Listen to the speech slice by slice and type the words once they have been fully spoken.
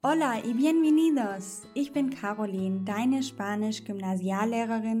Hola y bienvenidos! Ich bin Caroline, deine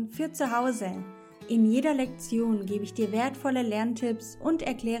Spanisch-Gymnasiallehrerin für zu Hause. In jeder Lektion gebe ich dir wertvolle Lerntipps und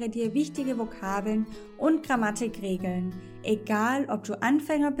erkläre dir wichtige Vokabeln und Grammatikregeln, egal ob du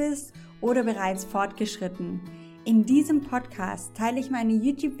Anfänger bist oder bereits fortgeschritten. In diesem Podcast teile ich meine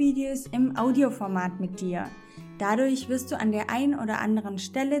YouTube-Videos im Audioformat mit dir. Dadurch wirst du an der einen oder anderen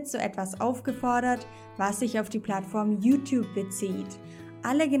Stelle zu etwas aufgefordert, was sich auf die Plattform YouTube bezieht.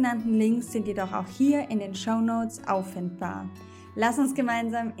 Alle genannten Links sind jedoch auch hier in den Shownotes auffindbar. Lass uns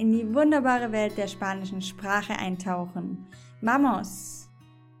gemeinsam in die wunderbare Welt der spanischen Sprache eintauchen. Vamos!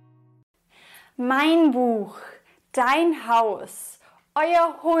 Mein Buch, dein Haus,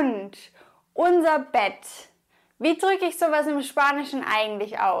 euer Hund, unser Bett. Wie drücke ich sowas im Spanischen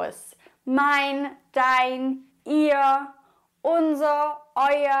eigentlich aus? Mein, dein, ihr, unser,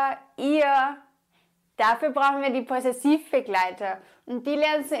 euer, ihr. Dafür brauchen wir die Possessivbegleiter und die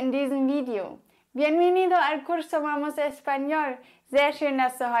lernst du in diesem Video. Bienvenido al curso Vamos Español. Sehr schön,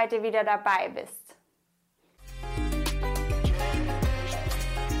 dass du heute wieder dabei bist.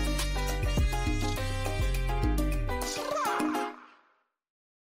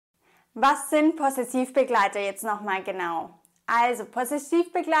 Was sind Possessivbegleiter jetzt nochmal genau? Also,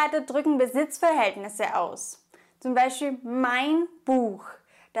 Possessivbegleiter drücken Besitzverhältnisse aus. Zum Beispiel mein Buch.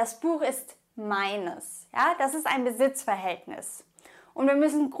 Das Buch ist meines. Ja, das ist ein Besitzverhältnis. Und wir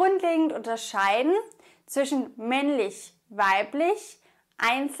müssen grundlegend unterscheiden zwischen männlich, weiblich,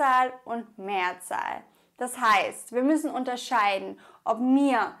 Einzahl und Mehrzahl. Das heißt, wir müssen unterscheiden, ob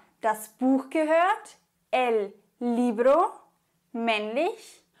mir das Buch gehört, el libro,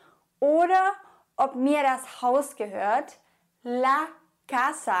 männlich, oder ob mir das Haus gehört, la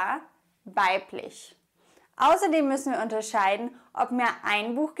casa, weiblich. Außerdem müssen wir unterscheiden, ob mir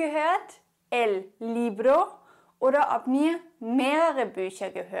ein Buch gehört, el libro, oder ob mir mehrere Bücher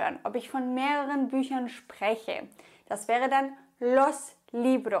gehören, ob ich von mehreren Büchern spreche. Das wäre dann los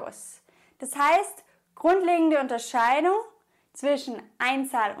libros. Das heißt, grundlegende Unterscheidung zwischen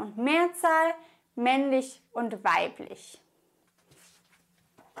Einzahl und Mehrzahl, männlich und weiblich.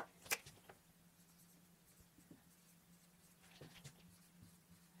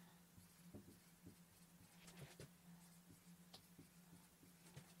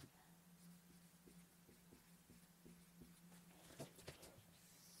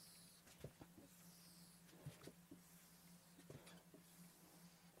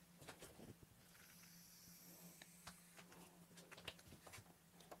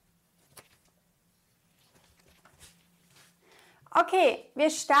 Okay, wir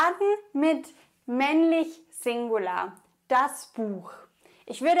starten mit männlich Singular, das Buch.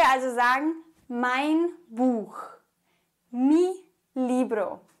 Ich würde also sagen, mein Buch, mi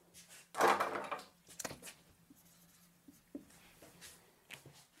libro.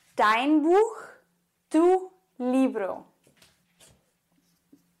 Dein Buch, tu libro.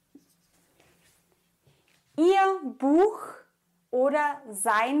 Ihr Buch oder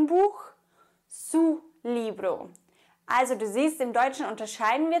sein Buch, su libro. Also du siehst, im Deutschen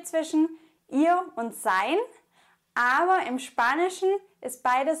unterscheiden wir zwischen ihr und sein, aber im Spanischen ist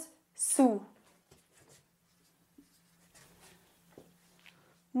beides su.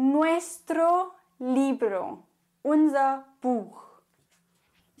 Nuestro libro, unser Buch.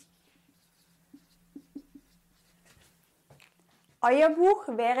 Euer Buch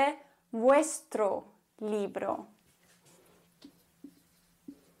wäre vuestro libro.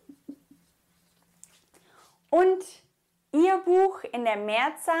 Und ihr Buch in der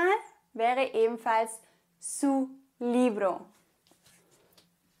Mehrzahl wäre ebenfalls su libro.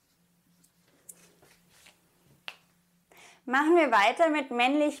 Machen wir weiter mit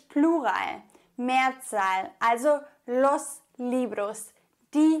männlich Plural, Mehrzahl, also los libros,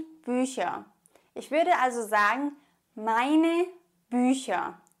 die Bücher. Ich würde also sagen, meine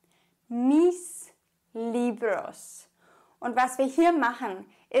Bücher, mis libros. Und was wir hier machen,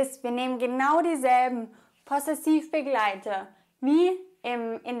 ist, wir nehmen genau dieselben Possessivbegleiter wie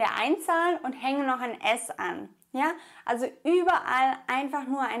in der Einzahl und hängen noch ein S an. Ja? Also überall einfach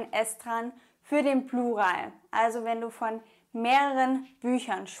nur ein S dran für den Plural. Also wenn du von mehreren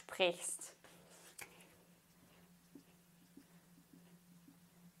Büchern sprichst.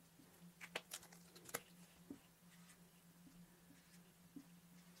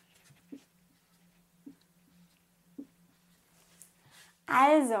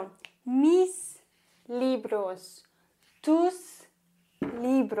 Also, mis libros, tus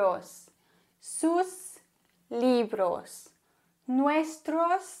libros, sus libros,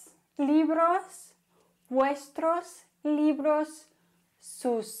 nuestros libros, vuestros libros,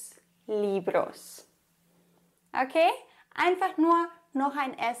 sus libros. Okay? Einfach nur noch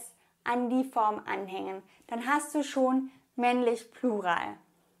ein S an die Form anhängen. Dann hast du schon männlich Plural.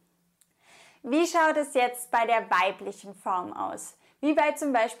 Wie schaut es jetzt bei der weiblichen Form aus? Wie bei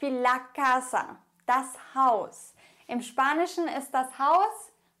zum Beispiel la casa, das Haus. Im Spanischen ist das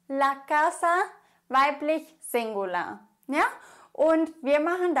Haus la casa weiblich Singular. Ja? Und wir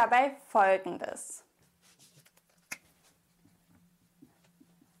machen dabei Folgendes.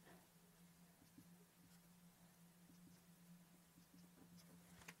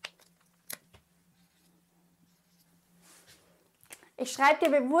 Ich schreibe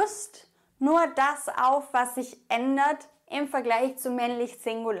dir bewusst nur das auf, was sich ändert im Vergleich zu männlich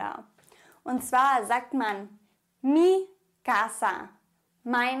Singular. Und zwar sagt man mi casa,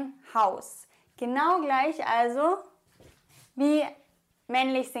 mein Haus. Genau gleich also wie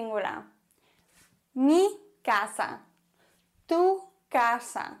männlich Singular. Mi casa, tu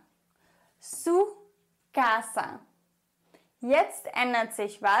casa, su casa. Jetzt ändert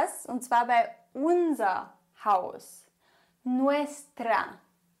sich was, und zwar bei unser Haus. Nuestra,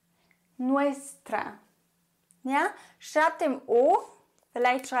 nuestra. Ja, statt dem O,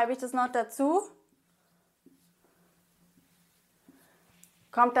 vielleicht schreibe ich das noch dazu,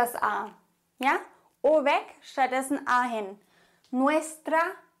 kommt das A. Ja, O weg, stattdessen A hin. Nuestra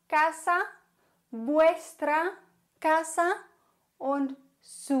casa, vuestra casa und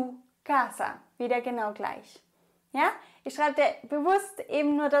su casa. Wieder genau gleich. Ja, ich schreibe dir bewusst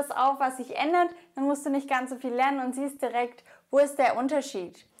eben nur das auf, was sich ändert. Dann musst du nicht ganz so viel lernen und siehst direkt, wo ist der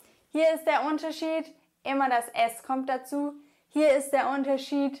Unterschied. Hier ist der Unterschied, immer das S kommt dazu. Hier ist der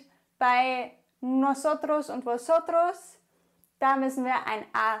Unterschied bei nosotros und vosotros. Da müssen wir ein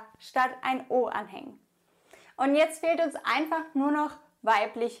A statt ein O anhängen. Und jetzt fehlt uns einfach nur noch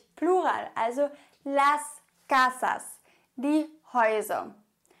weiblich Plural, also las casas, die Häuser,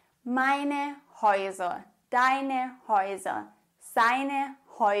 meine Häuser, deine Häuser, seine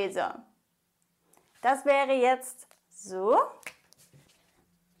Häuser. Das wäre jetzt so.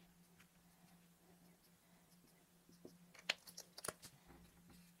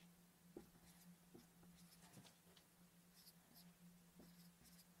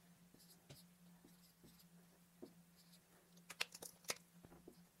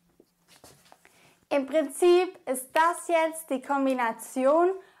 Im Prinzip ist das jetzt die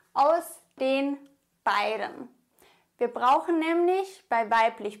Kombination aus den beiden. Wir brauchen nämlich bei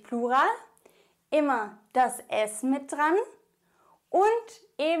weiblich Plural immer das S mit dran und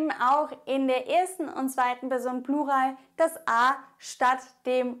eben auch in der ersten und zweiten Person Plural das A statt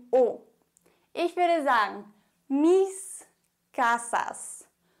dem O. Ich würde sagen, mis casas,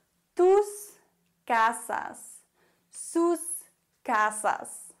 tus casas, sus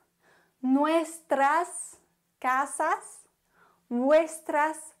casas. Nuestras casas,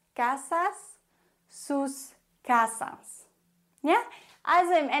 vuestras casas, sus casas. Ja?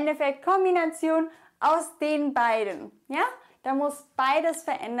 Also im Endeffekt Kombination aus den beiden. Ja? Da muss beides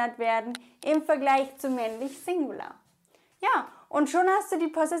verändert werden im Vergleich zu männlich Singular. Ja, und schon hast du die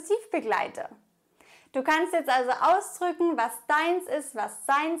Possessivbegleiter. Du kannst jetzt also ausdrücken, was deins ist, was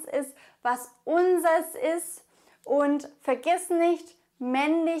seins ist, was unseres ist und vergiss nicht,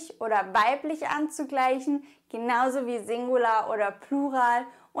 männlich oder weiblich anzugleichen, genauso wie Singular oder Plural,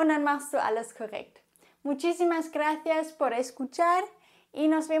 und dann machst du alles korrekt. Muchísimas gracias por escuchar y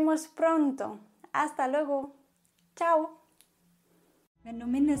nos vemos pronto. Hasta luego. Ciao. Wenn du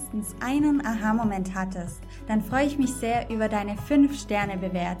mindestens einen Aha-Moment hattest, dann freue ich mich sehr über deine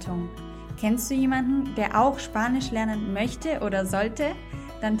 5-Sterne-Bewertung. Kennst du jemanden, der auch Spanisch lernen möchte oder sollte?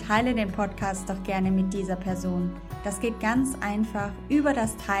 Dann teile den Podcast doch gerne mit dieser Person. Das geht ganz einfach über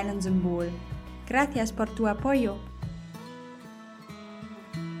das Teilen-Symbol. Gracias por tu apoyo.